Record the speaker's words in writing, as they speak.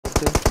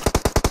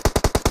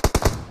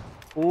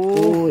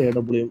Oh,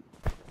 AWM.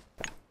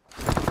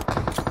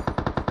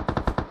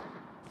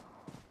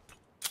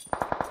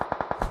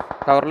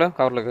 Cover.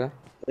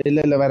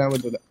 ഇല്ല വരാൻ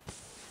പറ്റൂല.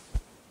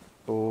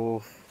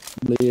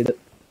 ബ്ലീഡ്.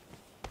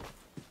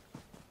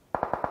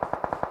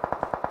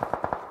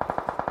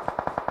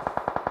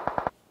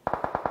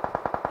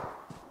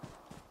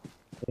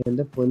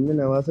 എന്റെ പൊന്നു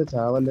നവാസ്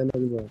ചാവല്ലെന്ന്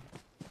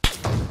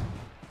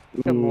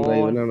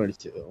ഡ്രൈവനാണ്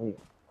അടിച്ചത്.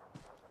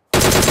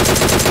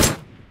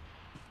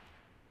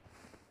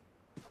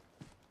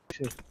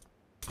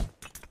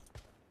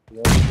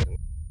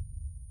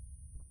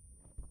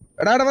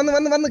 എടാ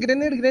വന്ന്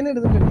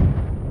ഗ്രനേഡ്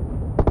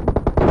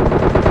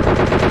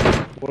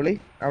പൊളി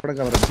അവിടെ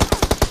കവർ.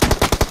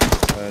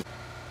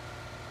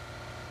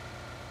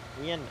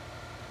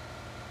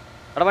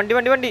 വണ്ടി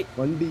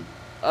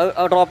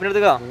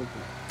ഡ്രോപ്പിനെടുത്തുക.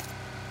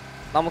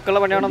 നമുക്കുള്ള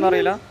പണിയാണെന്ന്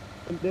അറിയില്ല.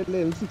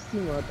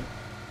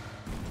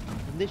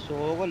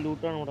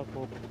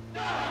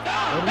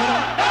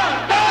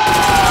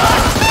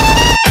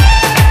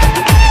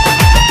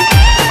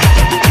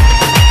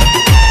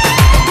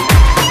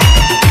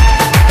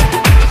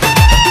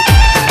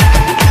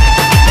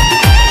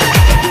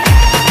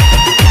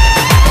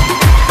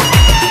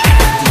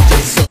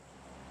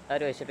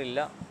 ആരും വെച്ചിട്ടില്ല.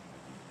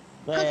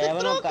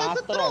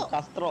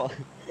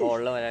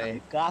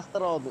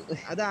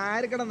 അത്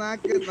ആർക്കട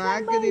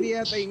നാക്ക്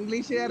തിരിയാത്ത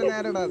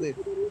ഇംഗ്ലീഷുകാരനാരടാ അത്?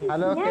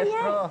 Hello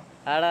Castro.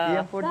 ഹലോ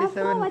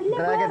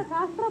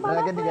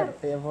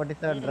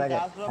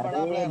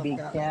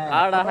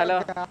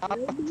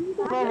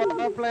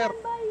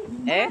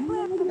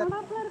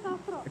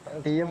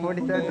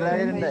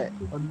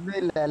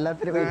ഒന്നുമില്ല,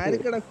 എല്ലാത്തിനും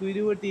ആർക്കട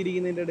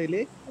കുരുവെട്ടിയിരിക്കുന്നതിന്റെ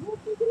ഇടയില്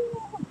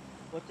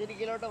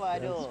കൊച്ചിരിക്കലോട്ട്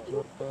വായോ,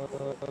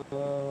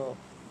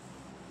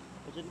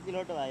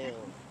 കൊച്ചിരിക്കലോട്ട് വായോ,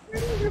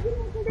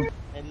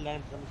 എല്ലാം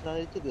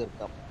സംസാരിച്ച്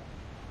തീർക്കാം.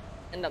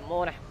 എന്റെ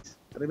മോനെ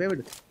റിവൈവ്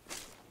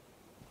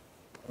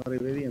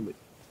ചെയ്യാൻ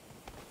പറ്റും.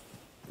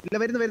 ഇല്ല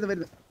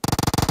വരുന്നു.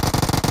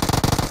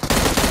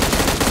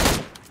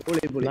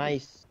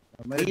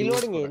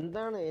 റീലോഡിങ്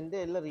എന്താണ്? എന്റെ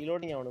എല്ലാം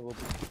റീലോഡിങ് ആണ്.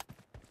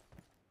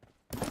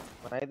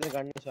 പ്രായത്തിന്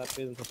കണ്ണ് ഷാർപ്പ്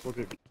ചെയ്ത് സപ്പോർട്ട്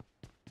കിട്ടി.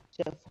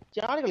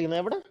 ചാടി കളിക്കുന്ന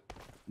എവിടെ?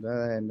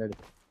 എന്റെ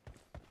അടുത്ത്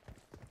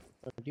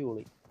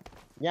അടിപൊളി.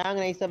 ഞാൻ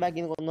അങ്ങനെ ഐസ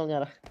ബാക്കിൽ നിന്ന് കൊന്നു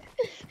പറഞ്ഞാ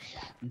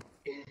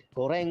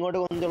കൊറേ ഇങ്ങോട്ട്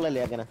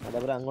കൊന്നുള്ളല്ലേ അങ്ങനെ.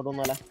 അതേപോലെ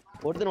അങ്ങോട്ടൊന്നുമല്ല.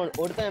 ഓടുത്ത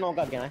ഞാൻ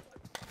നോക്കാക്കണേ.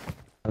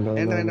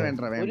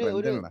 ഒരു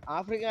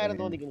ആഫ്രിക്കാരൻ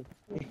തോന്നിക്കുന്നു.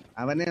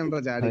 അവനെ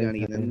ചാടി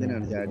കാണിക്കുന്നത്.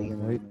 എന്തിനാണ്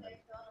ചാടിക്കുന്നത്?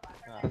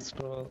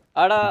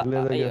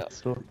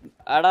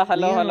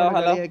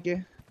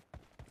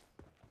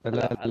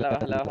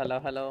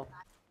 ഹലോ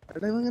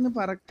ഇവങ്ങനെ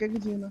പറക്കൊക്കെ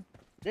ചെയ്യുന്ന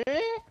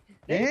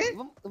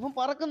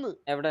പറക്കുന്നു.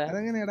 എവിടെ?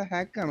 അതെങ്ങനെയാടാ?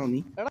 ഹാക്കാണോ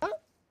നീ?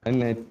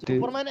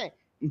 സൂപ്പർമാനെ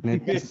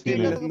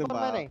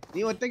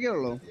നീ ഒറ്റയ്ക്കേ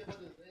ഉള്ളൂ?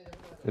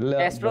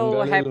 Kaztro,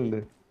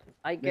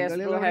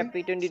 happy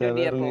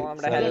 2020 അപ്പൊ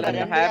നമ്മുടെ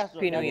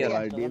ഹാപ്പി ന്യൂ ഇയർ.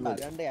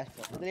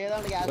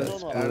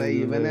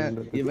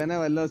 ഇവനെ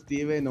വല്ല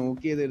സ്റ്റീവെ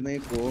നോക്കി ചെയ്തിരുന്ന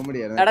കോമഡി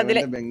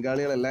ആയിരുന്നു.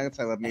 ബംഗാളികളെല്ലാം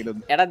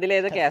സവർണിയിലൊന്നും. എടാ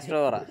ഇതിലേത് കാസ്ട്രോ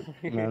പറ.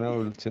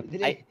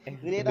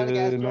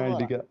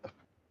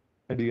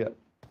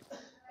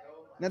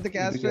 ഇന്നത്തെ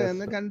കാസ്ട്രോ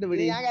എന്ന്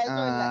കണ്ടുപിടി.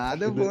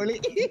 അത് പൊളി.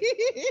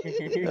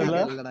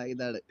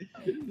 ഇതാണ്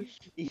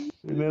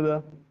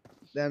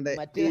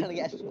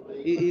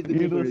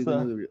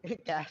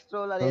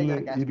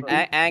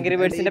ആംഗ്രി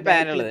ബേർഡ്സിന്റെ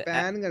പാനുള്ളത്.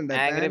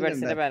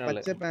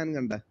 പച്ച പാൻ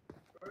കണ്ട?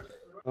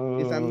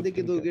 ഈ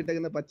സന്ധിക്ക്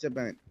തൂക്കിയിട്ടേക്കുന്ന പച്ച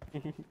പാൻ.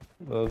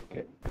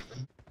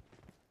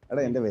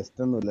 എടാ എന്റെ വെസ്റ്റ്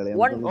ഒന്നും ഇല്ല.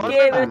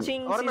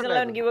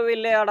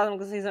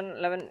 സീസൺ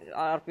 11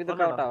 ആർപി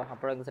ഇതൊക്കെ ഔട്ട് ആവും.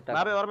 അപ്പോഴൊക്കെ സെറ്റ് ആവും.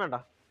 ഓർമ്മയുണ്ടോ?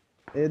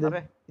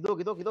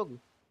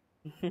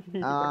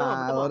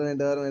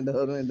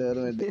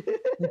 ഓർമ്മയുണ്ട്.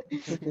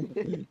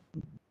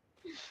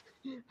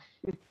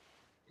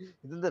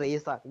 ഇതെന്ത്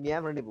റേസാ? ഞാൻ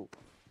വേണ്ടി പോകും.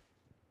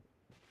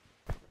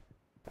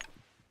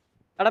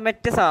 എടാ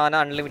മറ്റേ സാധനം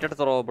അൺലിമിറ്റഡ്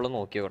ത്രോബിൾ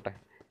നോക്കിയോട്ടെ.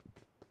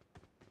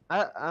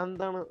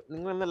 എന്താണ്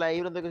നിങ്ങൾ എന്താ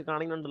ലൈവ് എന്തൊക്കെ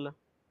കാണിക്കുന്നുണ്ടല്ലോ?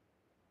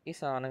 ഈ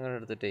സാധനങ്ങൾ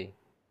എടുത്തിട്ടേ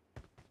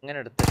ഇങ്ങനെ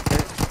എടുത്തിട്ട്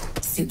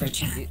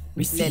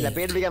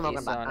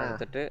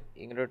എടുത്തിട്ട്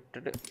ഇങ്ങനെ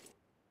ഇട്ടിട്ട്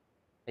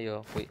അയ്യോ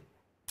പോയി.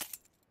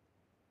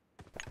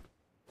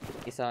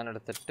 ഈ സാധനം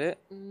എടുത്തിട്ട്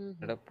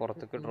ഇവിടെ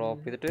പുറത്തേക്ക്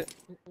ഡ്രോപ്പ് ചെയ്തിട്ട്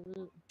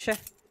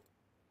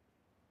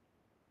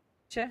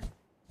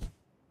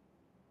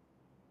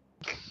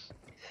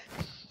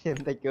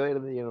എന്തൊക്കെയോ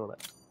ചെയ്യണോടെ.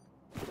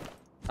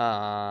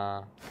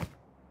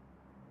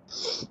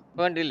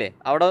 കണ്ടില്ലേ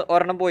അവിടെ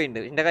ഒരെണ്ണം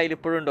പോയിട്ടുണ്ട്. എന്റെ കയ്യിൽ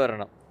ഇപ്പോഴും ഉണ്ട്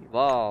ഒരെണ്ണം.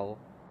 വാവ്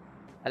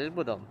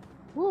അത്ഭുതം.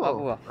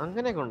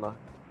 അങ്ങനെയൊക്കെ ഉണ്ടോ?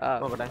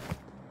 നോക്കട്ടെ.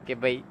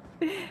 ബൈ.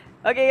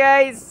 ഓക്കേ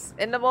ഗൈസ്,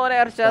 എന്റെ മോനെ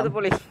അർഷാദ്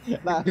പൊളി.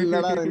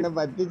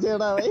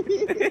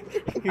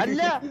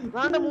 അല്ല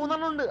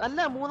മൂന്നെണ്ണം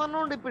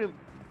ഉണ്ട് ഇപ്പോഴും.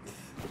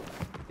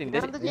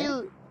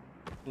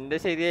 എന്റെ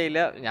ശരിയായില്ല.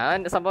 ഞാൻ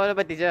എന്റെ സംഭവം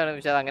പറ്റിച്ചതാണ്.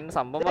 പക്ഷെ അങ്ങനെ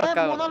സംഭവം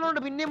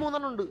പിന്നെ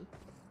മൂന്നെണ്ണം ഉണ്ട്.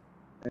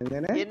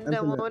 എന്റെ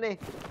മോനെ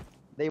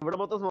ഇവിടെ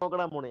മൊത്തം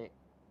സ്മോക്കടാൻ പോണേ.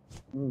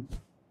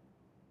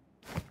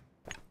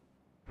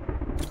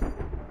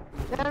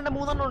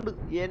 മൂന്നെണ്ണം ഉണ്ട്.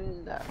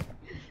 എന്താ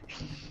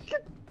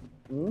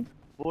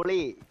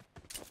പൊളി.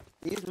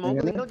 ഈ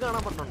സ്മോക്ക് നിങ്ങൾക്ക്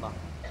കാണാൻ പറ്റുന്നുണ്ടോ?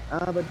 ആ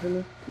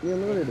പറ്റുന്നു. നീ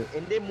ഒന്നുകൂടി ഇട്.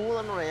 എന്റെ 3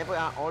 എണ്ണമാണ്. ഞാൻ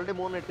ഓൾറെഡി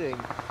 3 ഇട്ട്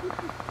കഴിഞ്ഞു.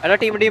 എടാ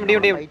ടീം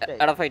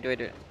എടാ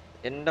ഫൈറ്റ്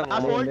എന്റെ ആ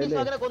ഫോൾട്ടീസ്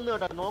അങ്ങനെ കൊന്നു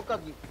കേട്ടോ.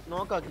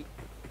 നോക്കാക്കി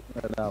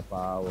എടാ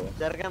പാവോ.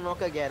 ചെറുക്കാൻ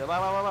നോക്കാക്കിയായിരുന്നു.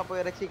 വാ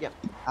പോയി രക്ഷിക്കാം.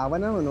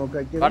 അവനാണോ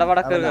നോക്കാക്കിയത്? അവനെ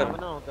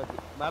നോക്കാക്കി.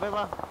 ബാബേ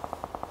വാ.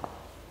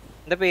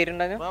 എന്താ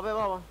പേരുണ്ടായിരുന്നു? ബാബേ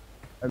വാ.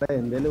 എടാ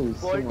എന്തേലും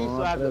ഫോൾട്ടീസ്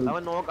സ്വാഗ്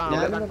അവൻ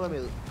കൺഫേം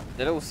ചെയ്തു.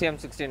 ഇതെല്ലാം ഉസി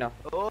M16 ആ.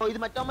 ഓ ഇത്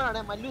മറ്റൊമ്മനാണ്.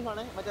 മല്ലൂസ്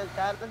ആണ്. മറ്റേ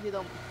ചാരത്തം ചെയ്ത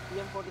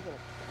PM47.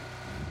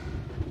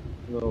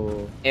 ഓ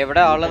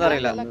എവിടെ ആളെന്ന്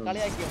അറിയില്ല.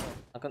 കളിയാക്കിയാണ്.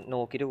 നമുക്ക്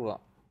നോക്കിട്ട്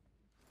പോവാം.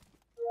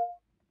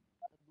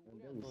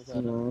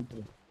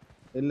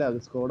 ഇല്ല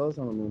സ്ക്വാഡ് ഹൗസ്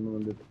ആണോ തോന്നുന്നു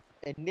കണ്ടിട്ട്.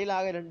 എന്റെ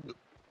ആകെ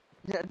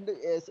രണ്ട്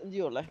SMG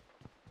ഉള്ളേ.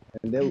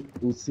 എന്റെ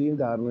ഉസിയും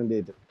കാർണന്റെ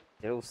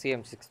ഉസി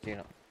M16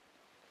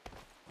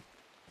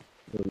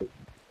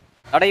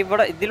 അവിടെ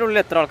ഇവിടെ ഇതിനുള്ളിൽ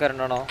എത്ര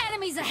ആൾക്കാരുണ്ടാണോ?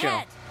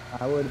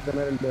 ആ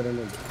ഒരുത്തന്നെ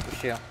രണ്ടുപേരുണ്ട്.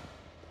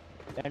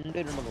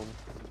 രണ്ടുപേരുണ്ടെന്ന് തോന്നുന്നു.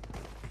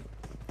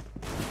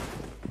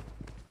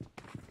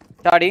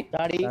 ചാടി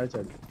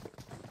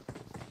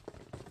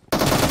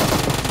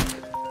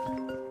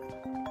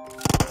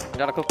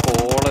ഇടക്ക്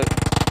കോള്.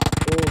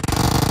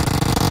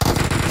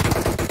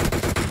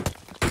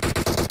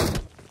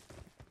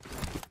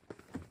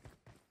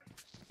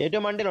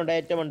 ഏറ്റവും മണ്ടിലുണ്ട്.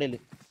 ഏറ്റവും മണ്ടില്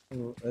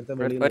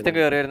ഒരുത്തൻ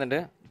കേറി വരുന്നുണ്ട്.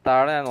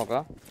 താഴെ ഞാൻ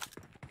നോക്കാം.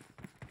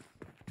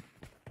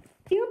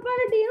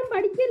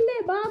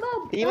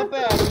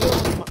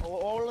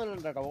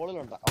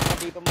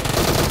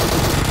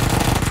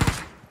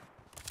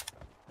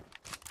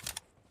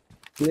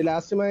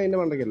 ലാസ്റ്റ്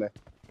മണ്ടക്കല്ലേ?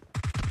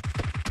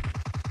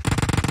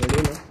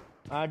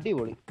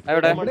 അടിപൊളി.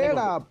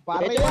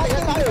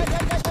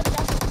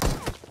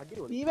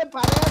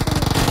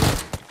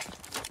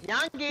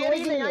 ഞാൻ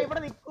കേറിയില്ല. ഞാൻ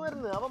ഇവിടെ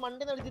നിക്കുവായിരുന്നു. അവൻ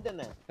മണ്ടി നടിച്ചിട്ട്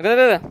തന്നെ.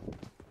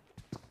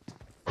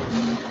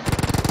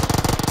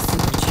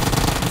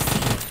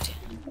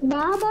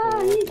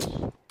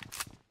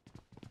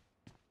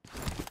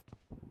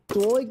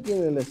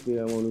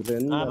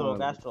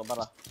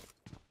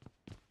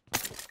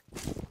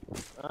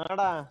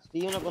 ആടാ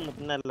സ്റ്റീവനൊക്കെ ഒന്ന്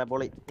പിന്നല്ല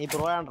പൊളി. നീ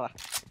പ്രോയാണ്ടാ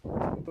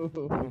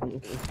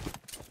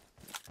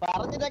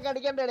പറഞ്ഞിട്ടൊക്കെ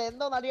അടിക്കണ്ടേ?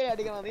 എന്തോ നടിയെ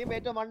അടിക്കണം. നീ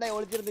ഏറ്റവും മണ്ടേ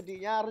ഒളിച്ചിരുന്നിട്ട്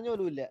ഞാൻ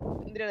അറിഞ്ഞോലുമില്ല.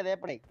 എന്തിനാണ്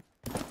തേപ്പടേ?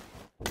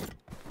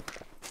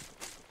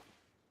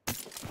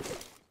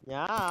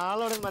 ഞാൻ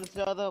ആളോട്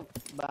മനസ്സിലാവാതെ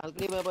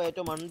ബാൽക്കണി പോയപ്പോ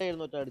ഏറ്റവും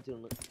മണ്ടയായിരുന്നു ഒറ്റ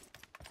അടിച്ചിട്ടുണ്ട്.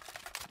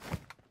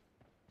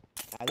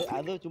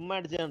 അത് ചുമ്മാ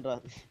അടിച്ചാ.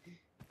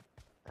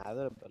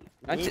 അത്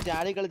നീ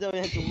ചാടി കളിച്ചപ്പോ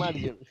ഞാൻ ചുമ്മാ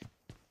അടിച്ചിട്ടുണ്ട്.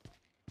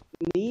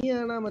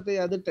 നീയാണാ മറ്റേ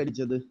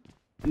അതിട്ടടിച്ചത്?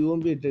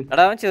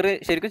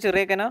 ശരിക്കും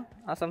ചെറിയക്കനാ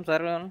ആ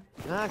സംസാരം?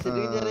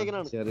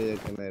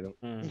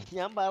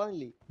 ഞാൻ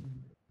പറഞ്ഞില്ലേ.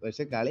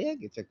 പക്ഷെ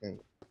കളിയാക്കി ചെക്കൻ.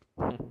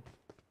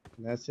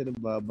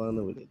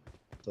 ബാബാന്ന് വിളി.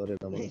 സോറി.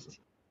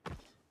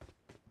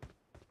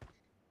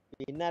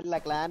 പിന്നല്ല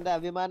ക്ലാന്റെ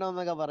അഭിമാനം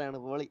എന്നൊക്കെ പറയാണ്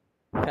പൊളി.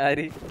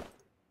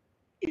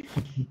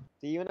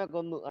 സ്റ്റീവനെ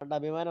കൊന്നു കണ്ട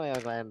അഭിമാനമായ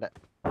ക്ലാന്റെ.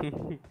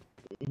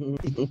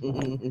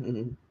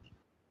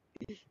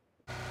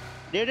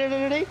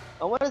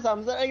 അവരെ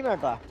സംസാരിക്കുന്ന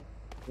കേട്ടാ.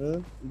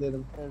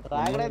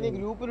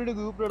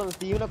 ഗ്രൂപ്പിലിടും.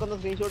 സ്റ്റീവനൊക്കെ ഒന്ന്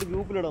സ്ക്രീൻഷോട്ട്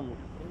ഗ്രൂപ്പിലിടുന്നു.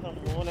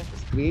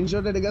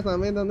 സ്ക്രീൻഷോട്ട് എടുക്കാൻ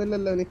സമയം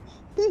തന്നില്ലല്ലോ.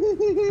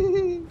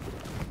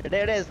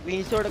 എടേ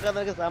സ്ക്രീൻഷോട്ട് എടുക്കാൻ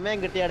നിനക്ക് സമയം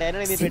കിട്ടിയാടെ.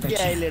 എന്നെ നീ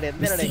പെട്ടിയായില്ലേ?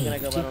 എന്തിനാടെ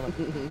ഇങ്ങനെയൊക്കെ പറയണം?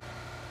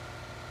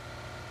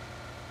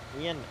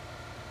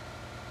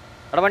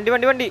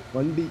 നീ വണ്ടി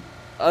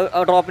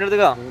ഡ്രോപ്പിന്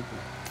എടുത്തുക.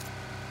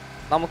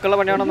 നമുക്കുള്ള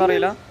വണ്ടിയാണോന്ന്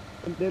അറിയില്ല.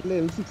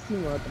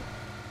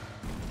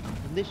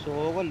 എന്ത്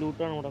ഷോക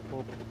ലൂട്ടാണ് ഇവിടെ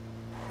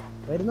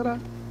വരുന്നടാ.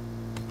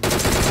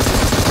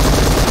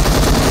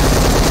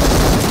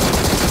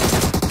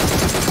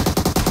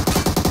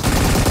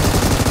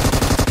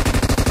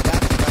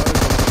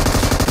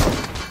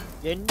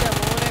 എന്റെ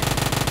മോനെ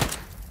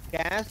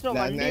കാസ്ട്രോ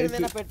വണ്ടി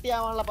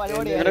പെട്ടിയാവാനുള്ള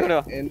പരിപാടിയാണ്.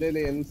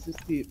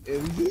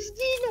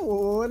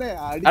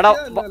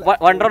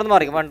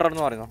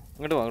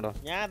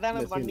 ഞാൻ അതാണ്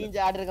വണ്ടിയും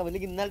ചാടിയൊക്കെ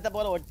വലിയ ഇന്നലത്തെ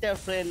പോലെ ഒറ്റ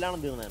സ്പ്രേ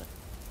എല്ലാം തീർന്നേനെ.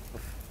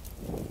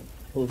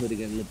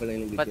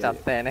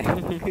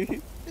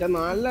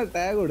 നല്ല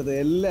ടാഗ് കൊടുത്തു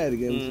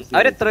എല്ലാവർക്കും.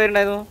 അവരെത്ര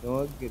പേരുണ്ടായിരുന്നു?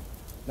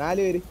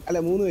 4 പേര് അല്ല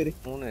 3 പേര്.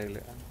 3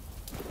 പേരില്.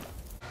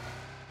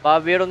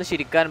 ബാബിയോട് ഒന്ന്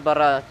ചിരിക്കാൻ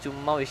പറ.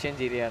 ചുമ്മാ വിഷയം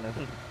ചിരിയാണ്.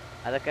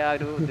 അതൊക്കെ ആ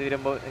ഒരു ഇത്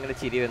വരുമ്പോ നിങ്ങളുടെ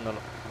ചിരി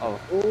വന്നോളൂ.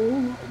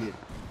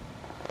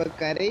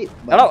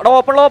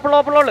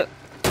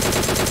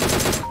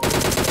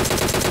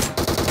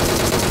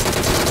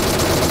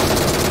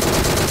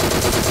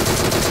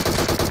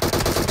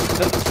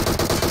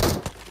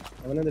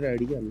 അവനെന്തിനാ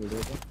അടിക്കാൻ?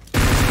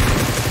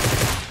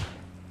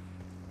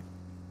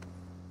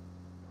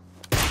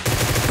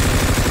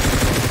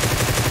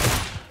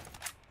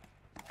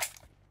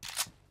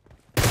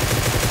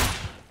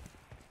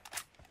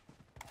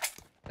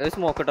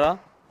 സ്മോക്ക് ഇട്ടാ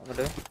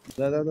അങ്ങോട്ട്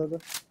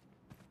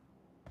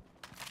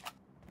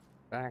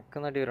ബാക്ക്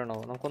നടി വരണോ?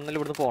 നമുക്കൊന്നില്ല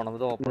ഇവിടുന്ന് പോണം.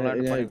 ഇത് ഓപ്പൺ ആയിട്ട്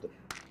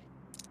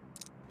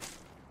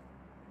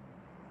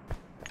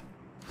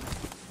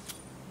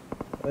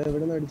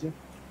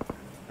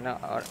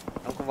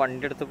നമുക്ക്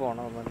വണ്ടി എടുത്ത്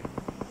പോണം.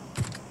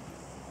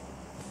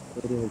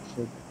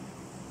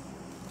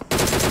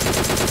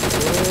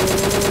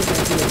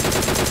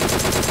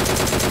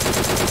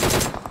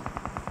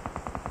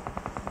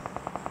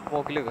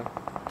 സ്മോക്കിലേക്ക്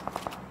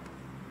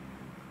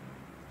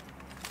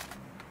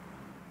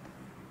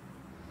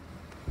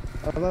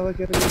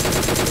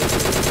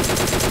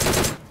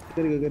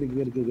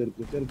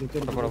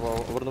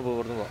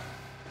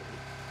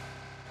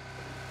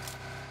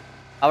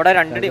അവിടെ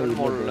 2 ടീം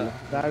മുകളില്.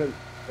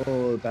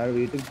 താഴെ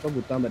വീട്ടിൽ ഇപ്പൊ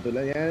കുത്താൻ പറ്റൂല.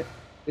 ഞാൻ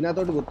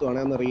ഇതിനകത്തോട്ട് കുത്തുവാണെ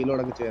ഒന്ന്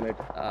റീലോഡൊക്കെ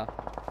ചെയ്യാനായിട്ട്.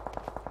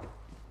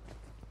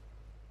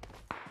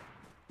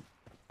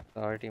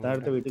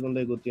 താഴത്തെ വീട്ടിൽ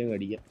കൊണ്ടുപോയി കുത്തിയാൽ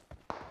കടിക്കാം.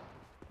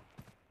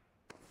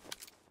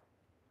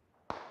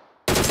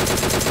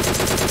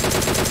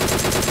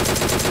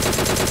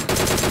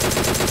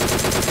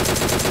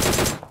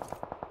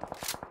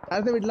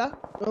 താഴത്തെ വീട്ടിലാ?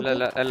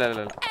 അല്ല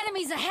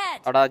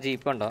അവിടെ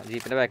ജീപ്പ് ഉണ്ടോ?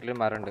 ജീപ്പിന്റെ ബാക്കിൽ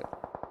മരമുണ്ട്.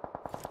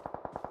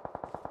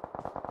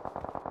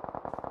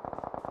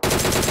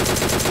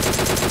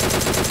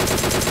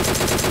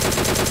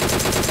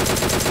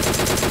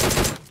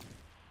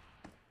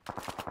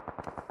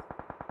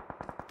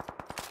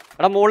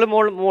 എടാ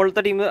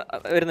മുകളിലത്തെ ടീം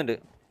വരുന്നുണ്ട്.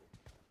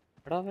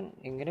 എടാ അവൻ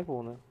എങ്ങനെ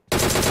പോന്ന്?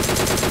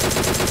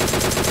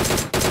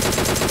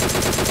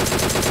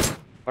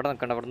 ഇവിടെ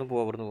നിൽക്കണ്ട, ഇവിടുന്ന്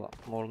പോവാ.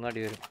 മുകളിൽ നിന്ന്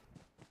അടി വരും.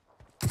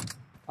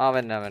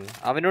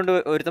 അവനോണ്ട്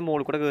ഒരുത്ത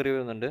മുകളിൽ കൂടെ കയറി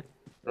വരുന്നുണ്ട്.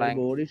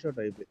 ബോഡി ഷോട്ട്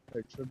ആയി.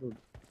 Head shot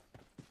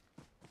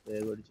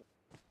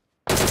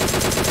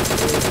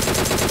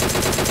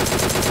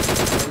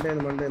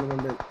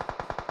മണ്ടേന്ന്.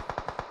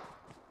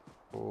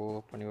 ഓ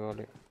പണി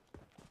പോലെ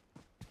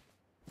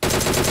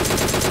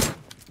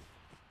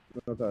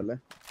നോക്കാല്ലേ.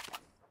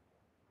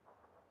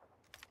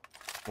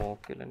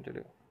 നോക്കില്ല എൻ്റെ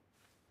ഒരു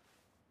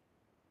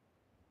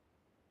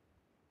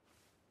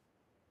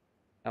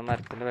ഞാൻ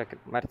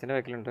മരത്തിന്റെ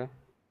ബാക്കിലുണ്ട്.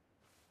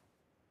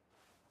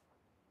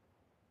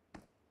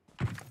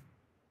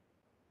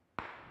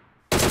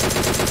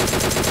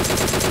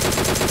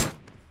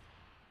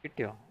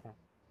 കിട്ടിയോ?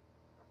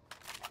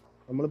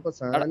 നമ്മളിപ്പോ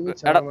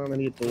സാധനം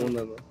എനിക്ക്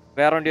തോന്നുന്നത്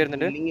വേറെ വണ്ടി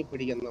വരുന്നുണ്ട്.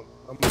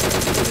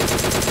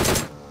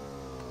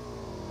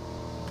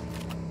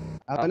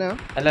 അല്ല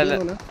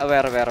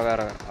വേറെ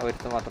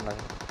ഒരുത്ത മാത്രം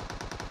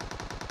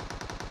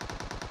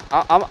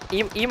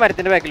ഈ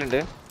മരത്തിന്റെ ബാക്കിലുണ്ട്.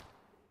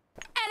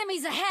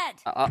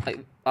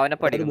 അവനെ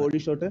പഠിക്കും. ബോഡി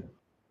ഷോട്ട്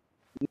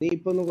നീ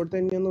ഇപ്പൊ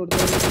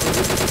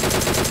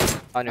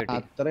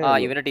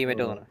ഇവന്റെ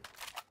ടീമേറ്റ് തോന്നുന്നു.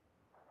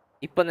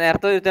 ഇപ്പൊ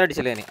നേരത്തെ ഒരുത്തൻ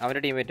അടിച്ചല്ലേ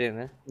അവന്റെ ടീമേറ്റ്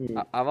ആയിരുന്നു.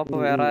 അവൻ ഇപ്പൊ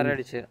വേറെ ആരും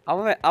അടിച്ച്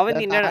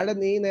അവൻ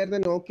നീ നേരത്തെ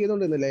നോക്ക്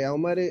ചെയ്തോണ്ടിരുന്നില്ലേ?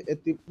 അവന്മാര്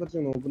എത്തി കുറച്ച്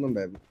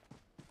നോക്കുന്നുണ്ടായിരുന്നു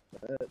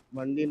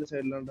വണ്ടീന്റെ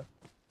സൈഡിലാണ്ട്.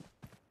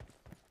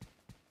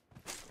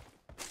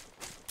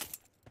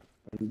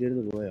 വണ്ടി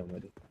എടുത്ത് പോയ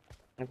അവന്മാര്.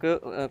 നമുക്ക്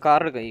കാർ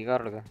എടുക്കാം. ഈ കാർ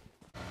എടുക്കാം.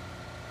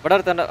 ഇവിടെ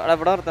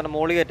നിർത്തണ്ട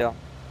മോളി കയറ്റോ?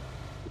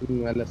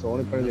 അല്ല സോൺ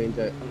ഇപ്പോഴും ചേഞ്ച്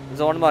ആയി.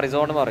 സോൺ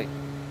മാറി.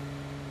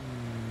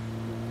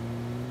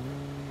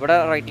 ഇവിടെ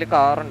റൈറ്റില്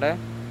കാറുണ്ട്.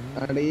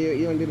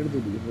 ഈ വണ്ടിയുടെ അടുത്ത്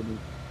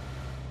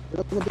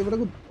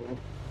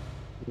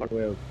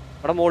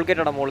ഇവിടെ മോൾ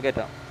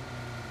കയറ്റാ.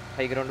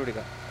 ഹൈ ഗ്രൗണ്ട്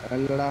പിടിക്കാം.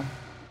 അല്ലടാ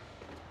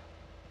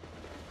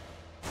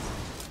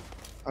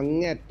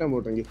അങ്ങേ അറ്റം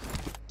പോട്ടെങ്കിൽ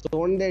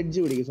സോണിന്റെ എഡ്ജ്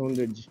പിടിക്കും.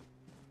 സോണിന്റെ എഡ്ജ്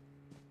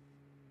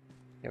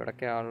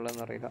എവിടൊക്കെ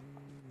ആളുള്ളതെന്ന് അറിയില്ല.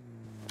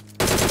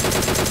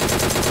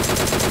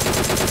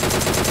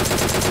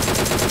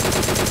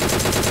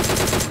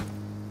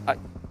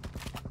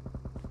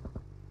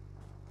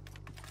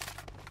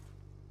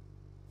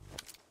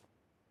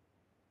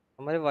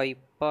 അവന്മാര്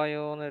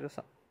വൈപ്പായോന്നൊരു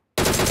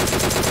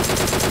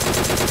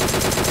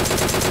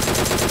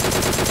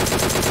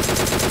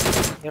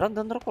എടാ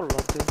എന്താ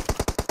കൊള്ളാത്ത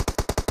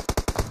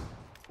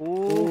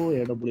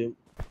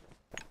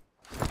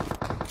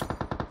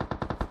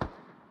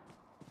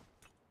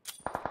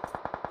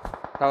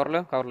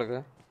കവറിലേക്ക്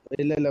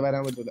ഇല്ല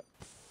വരാൻ പറ്റൂല.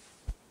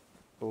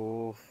 ഓ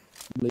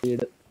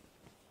ബ്ലീഡ്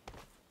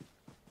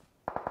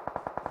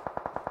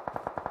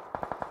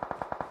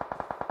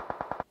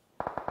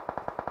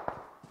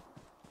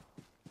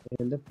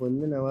എന്റെ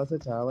പൊന്നു നവാസ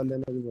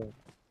ചാവല്ലെന്നൊരു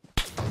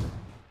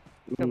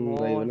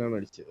ഇവനാണ്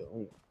അടിച്ചത്.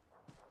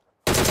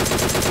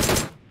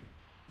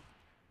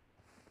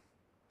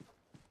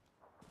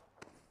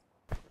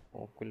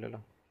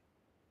 നോക്കില്ലല്ലോ.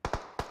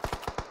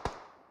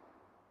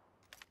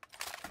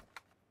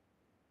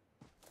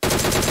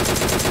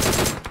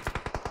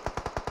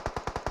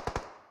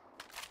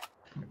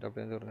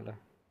 തീർന്നില്ല.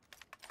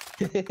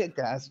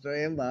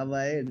 കാസ്ട്രോയും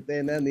ബാബായെ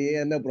എടുത്തതിനാ നീ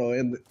തന്നെ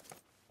പ്രോയെന്ന്.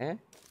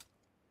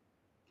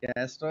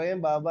 കാസ്ട്രോയും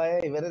ബാബായെ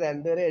ഇവര്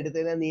രണ്ടുപേരെ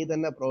എടുത്തതിനാ നീ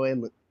തന്നെ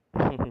പ്രോയെന്ന്.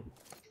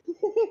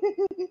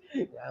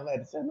 ഞാൻ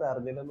മരിച്ചെന്ന്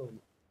അറിഞ്ഞില്ലെന്ന്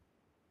തോന്നുന്നു.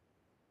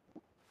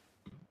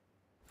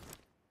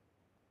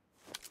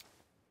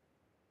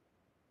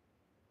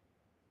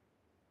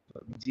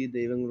 പബ്ജി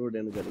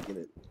ദൈവങ്ങളോടെയാണ്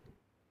കളിക്കുന്നത്.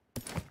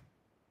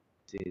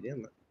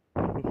 ശരിയെന്നാ.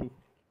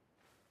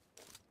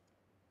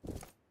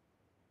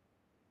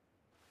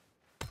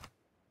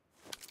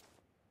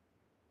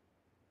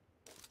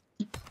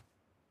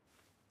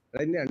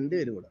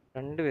 രണ്ടുപേരും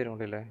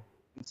കൂടെ അല്ലേ?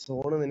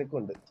 സോണ്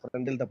നിനക്കുണ്ട്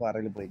ഫ്രണ്ടിലത്തെ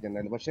പാറയിൽ പോയി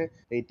കഴിഞ്ഞാൽ. പക്ഷെ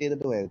വെയിറ്റ്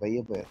ചെയ്തിട്ട് പോയത്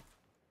പയ്യെ പോയത്.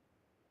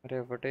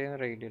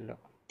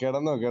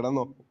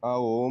 കിടന്നോ ആ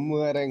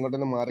ഓമുകാരെ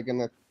ഇങ്ങോട്ടന്നെ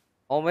മാറിക്കന്നെ.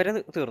 ഓമരെ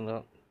തീർന്നു.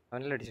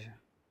 അവനല്ലേ അടിച്ച.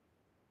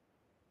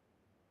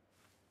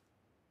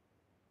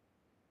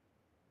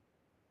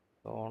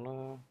 സോണ്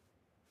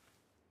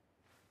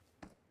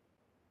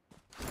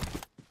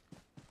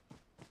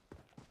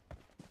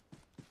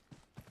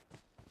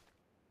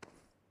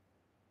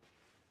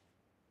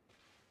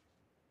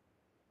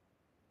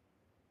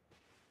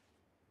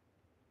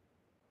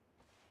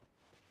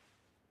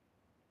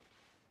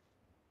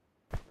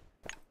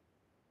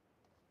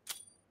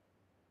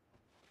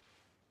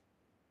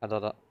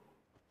അതാ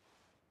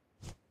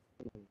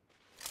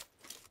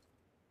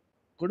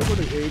കൊടു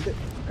ഇത്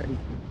അടി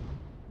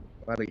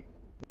മാറി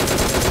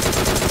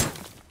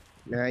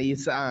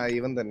നൈസ്. ആ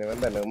ഇവൻ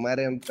തന്നെ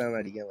ഉമ്മാരെ ആണ്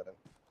അടിക്കാൻ പറഞ്ഞത്.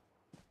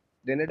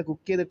 Grenade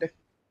cook ചെയ്തിട്ടെ.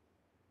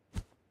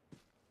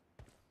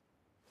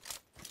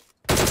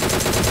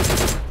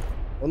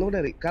 ഒന്നുകൂടെ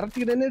എറി.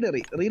 കറക്റ്റ് ഗ്രനേഡ്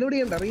എറി. റീലോഡ്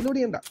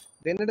ചെയ്യണ്ട.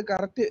 ഗ്രനേഡ്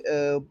കറക്റ്റ്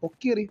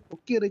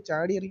പൊക്കി എറി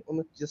ചാടി എറി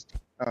ഒന്ന് ജസ്റ്റ്.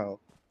 ആ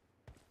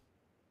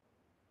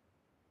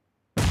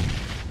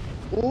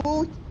ഓ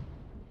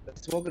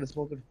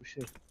സ്മോക്ക്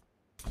പുഷ്.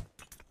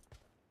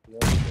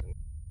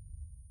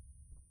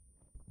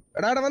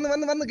 എടാ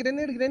വന്ന്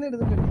ഗ്രനേഡ്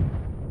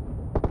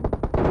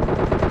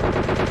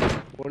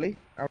പൊളി.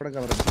 അവിടെ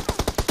കവർ.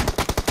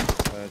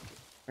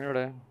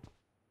 എവിടെ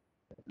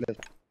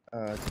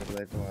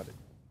ചെറുതായിട്ട് മാറി.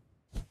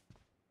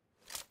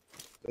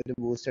 ഒരു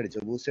ബൂസ്റ്റ്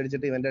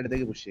അടിച്ചിട്ട് ഇവന്റെ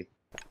അടുത്തേക്ക് പുഷ് ചെയ്യും.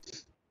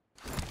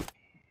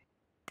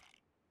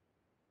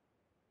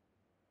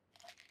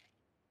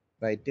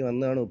 റൈറ്റ്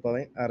വന്നാണ്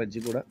ഉപ്പവൻ ആ റെജി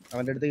കൂടെ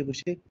അവന്റെ അടുത്തേക്ക്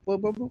പുഷ് ചെയ്യും.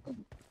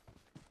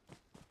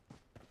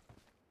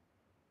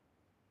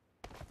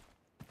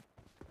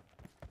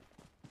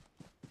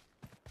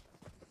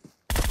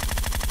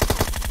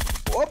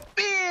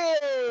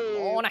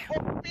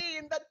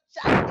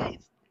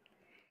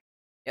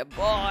 Yeah,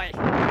 boy.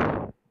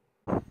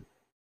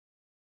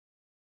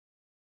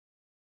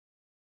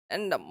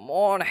 In the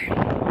morning.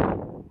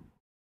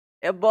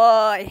 Yeah,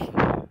 boy.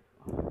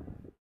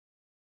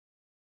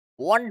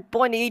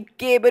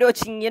 1.8k പേര്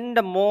വാച്ചിങ്.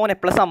 എൻ്റെ മോനെ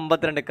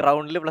 +52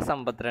 ക്രൗണ്ടിൽ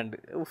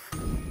 +52.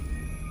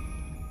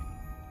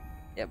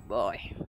 Yeah, boy.